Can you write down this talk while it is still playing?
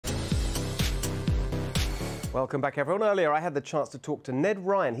Welcome back, everyone. Earlier, I had the chance to talk to Ned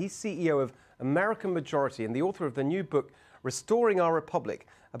Ryun. He's CEO of American Majority and the author of the new book, Restoring Our Republic,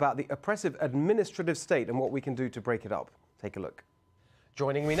 about the oppressive administrative state and what we can do to break it up. Take a look.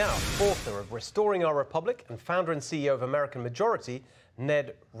 Joining me now, author of Restoring Our Republic and founder and CEO of American Majority,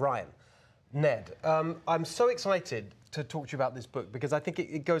 Ned Ryun. Ned, I'm so excited to talk to you about this book because I think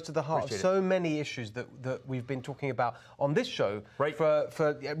it goes to the heart of so many issues that we've been talking about on this show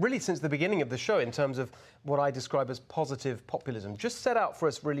for really since the beginning of the show, in terms of what I describe as positive populism. Just set out for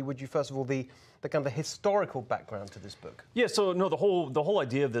us, really, would you, first of all, the kind of the historical background to this book? Yeah, so no, the whole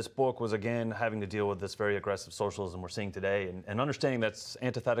idea of this book was, again, having to deal with this very aggressive socialism we're seeing today and understanding that's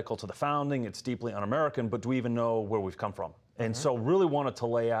antithetical to the founding, it's deeply un-American, but do we even know where we've come from? And so really wanted to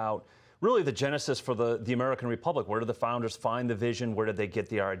lay out really the genesis for the American Republic. Where did the founders find the vision? Where did they get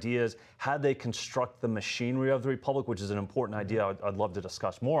the ideas? How did they construct the machinery of the Republic, which is an important idea I'd love to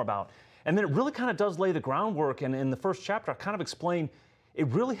discuss more about. And then it really kind of does lay the groundwork. And in the first chapter, I kind of explain, it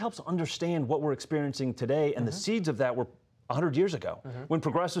really helps understand what we're experiencing today, and the seeds of that were 100 years ago, when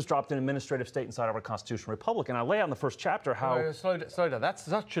progressives dropped an administrative state inside of our constitutional republic. And I lay out in the first chapter how... Slow down. That's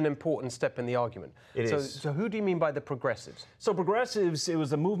such an important step in the argument. It is. So who do you mean by the progressives? So progressives, it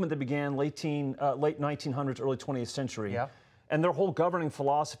was a movement that began late 1900s, early 20th century. Yeah. And their whole governing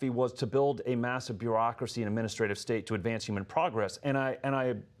philosophy was to build a massive bureaucracy and administrative state to advance human progress. And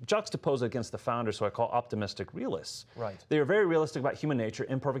I juxtapose it against the founders, who I call optimistic realists. Right. They are very realistic about human nature.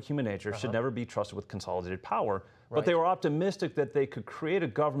 Imperfect human nature should never be trusted with consolidated power. But they were optimistic that they could create a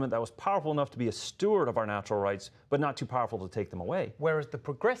government that was powerful enough to be a steward of our natural rights, but not too powerful to take them away. Whereas the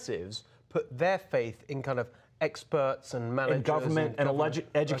progressives put their faith in kind of experts and managers. And government and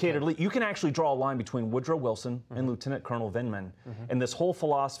educated elite. You can actually draw a line between Woodrow Wilson and Lieutenant Colonel Vindman, and this whole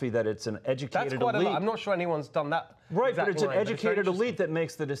philosophy that it's an educated That's quite elite. A lot. I'm not sure anyone's done that. Right, but it's an educated elite that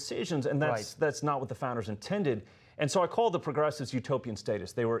makes the decisions, and that's not what the founders intended. And so I call the progressives utopian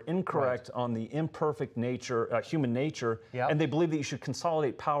statists. They were incorrect on the imperfect nature, human nature, and they believe that you should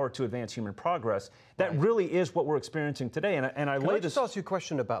consolidate power to advance human progress. That really is what we're experiencing today. And I Can I just ask you a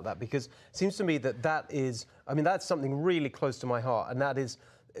question about that? Because it seems to me that is, I mean, that's something really close to my heart, and that is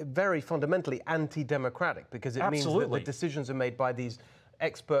very fundamentally anti-democratic, because it means that the decisions are made by these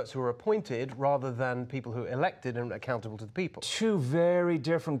experts who are appointed rather than people who are elected and accountable to the people. Two very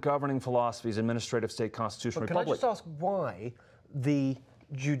different governing philosophies: administrative state, constitutional republic. Can I just ask why the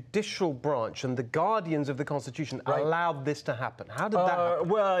judicial branch and the guardians of the Constitution allowed this to happen? How did that happen?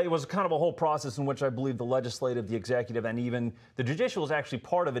 Well, it was kind of a whole process in which I believe the legislative, the executive, and even the judicial is actually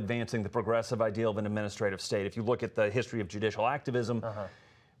part of advancing the progressive ideal of an administrative state. If you look at the history of judicial activism,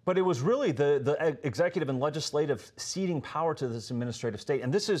 but it was really the executive and legislative ceding power to this administrative state.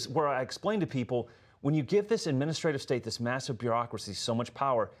 And this is where I explain to people, when you give this administrative state, this massive bureaucracy, so much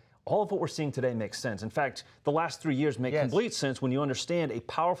power, all of what we're seeing today makes sense. In fact, the last 3 years make complete sense when you understand a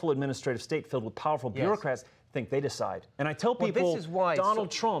powerful administrative state filled with powerful bureaucrats think they decide. And I tell people, this is why Donald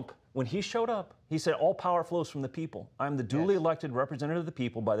Trump, when he showed up, he said, all power flows from the people. I'm the duly elected representative of the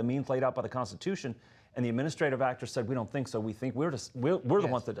people by the means laid out by the Constitution. And the administrative actors said, we don't think so. We think we're the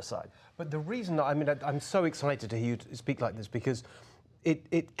ones that decide. But the reason, I mean, I'm so excited to hear you speak like this, because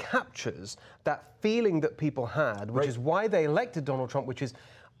it captures that feeling that people had, which is why they elected Donald Trump, which is,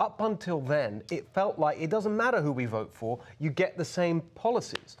 up until then, it felt like it doesn't matter who we vote for, you get the same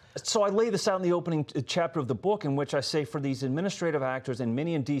policies. So I lay this out in the opening chapter of the book, in which I say, for these administrative actors, and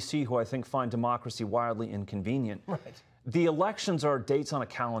many in D.C. who I think find democracy wildly inconvenient, the elections are dates on a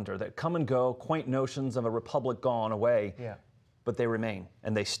calendar that come and go, quaint notions of a republic gone away, but they remain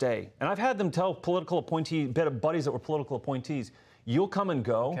and they stay. And I've had them tell political appointees, buddies that were political appointees, you'll come and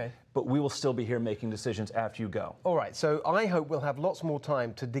go, but we will still be here making decisions after you go. All right, so I hope we'll have lots more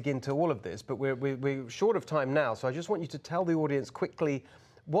time to dig into all of this, but we're short of time now, so I just want you to tell the audience quickly,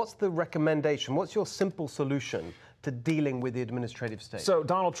 what's the recommendation? What's your simple solution to dealing with the administrative state? So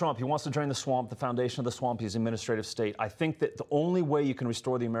Donald Trump, he wants to drain the swamp. The foundation of the swamp is the administrative state. I think that the only way you can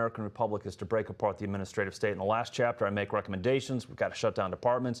restore the American Republic is to break apart the administrative state. In the last chapter, I make recommendations. We've got to shut down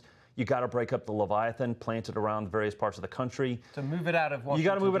departments. You got to break up the Leviathan, plant it around various parts of the country. To move it out of Washington, you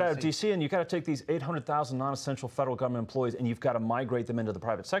got to move it out of D.C., and you got to take these 800,000 non-essential federal government employees, and you've got to migrate them into the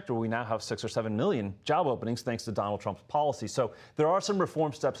private sector, where we now have 6 or 7 million job openings thanks to Donald Trump's policy. So there are some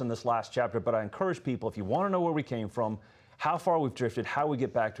reform steps in this last chapter, but I encourage people, if you want to know where we came from, how far we've drifted, how we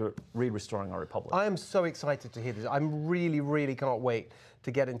get back to restoring our republic. I am so excited to hear this. I'm really can't wait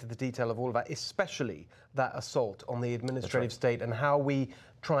to get into the detail of all of that, especially that assault on the administrative state and how we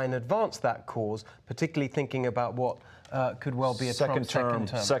try and advance that cause, particularly thinking about what could well be a second term.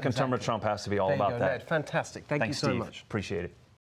 Second term of Trump has to be all about that. Ned. Fantastic. Thank you so much. Appreciate it.